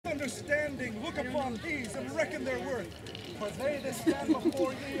understanding, look upon these and reckon their worth, for they that stand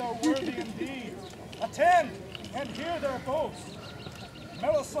before ye are worthy indeed. Attend and hear their boast.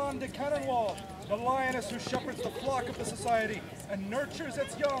 Melisande de Canonwall, the lioness who shepherds the flock of the society and nurtures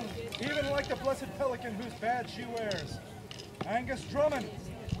its young, even like the blessed pelican whose badge she wears. Angus Drummond,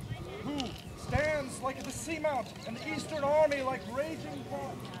 who stands like the seamount, and the eastern army like raging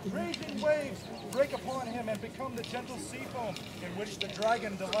waves break upon him and become the gentle sea foam in which the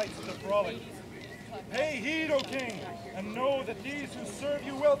dragon delights to frolic. Pay heed, O king, and know that these who serve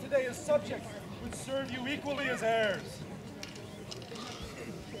you well today as subjects would serve you equally as heirs.